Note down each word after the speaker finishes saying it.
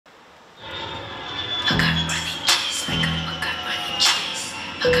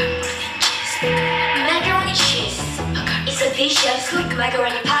delicious quick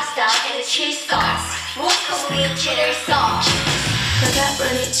macaroni pasta and a cheese sauce. Mostly cheddar sauce.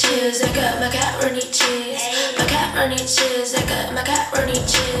 Macaroni cheese, I got macaroni cheese. Macaroni cheese, I got macaroni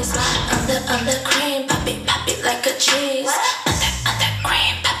cheese. On the cream, pop it like a cheese. On the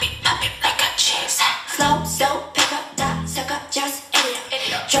cream, pop it like a cheese. Slow, pepper, that sucker, just eat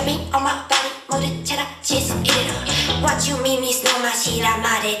it up. Dropping on my body, 모든 cheddar cheese, eat it up. What you mean is no 맛이라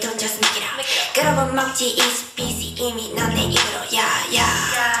말해, don't just make it up. 그러고 먹지 easy peasy, 이미 넌 내 입으로, yeah.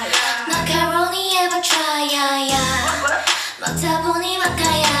 Macaroni ever try, yeah. 먹다 보니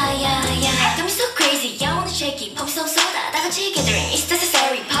마카야 Don't be so crazy, I wanna shake it. 펌 so soda, 다 같이 gathering. It's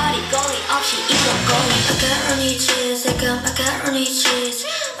necessary, party going 없이 이거 going. Macaroni cheese, I got macaroni cheese.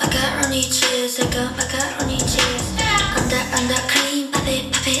 Macaroni cheese, I got macaroni cheese. Under cream, pop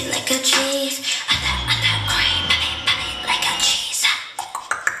it like a cheese. Under cream, pop it like a cheese.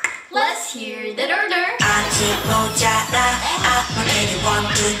 Let's hear that order. 아직 모자라. 아무데나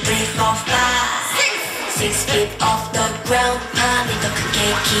 1, 2, 3, 4, 5. 6 feet off the ground. 밤이 더 크게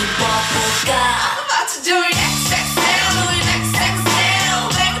키워볼까. about to do it.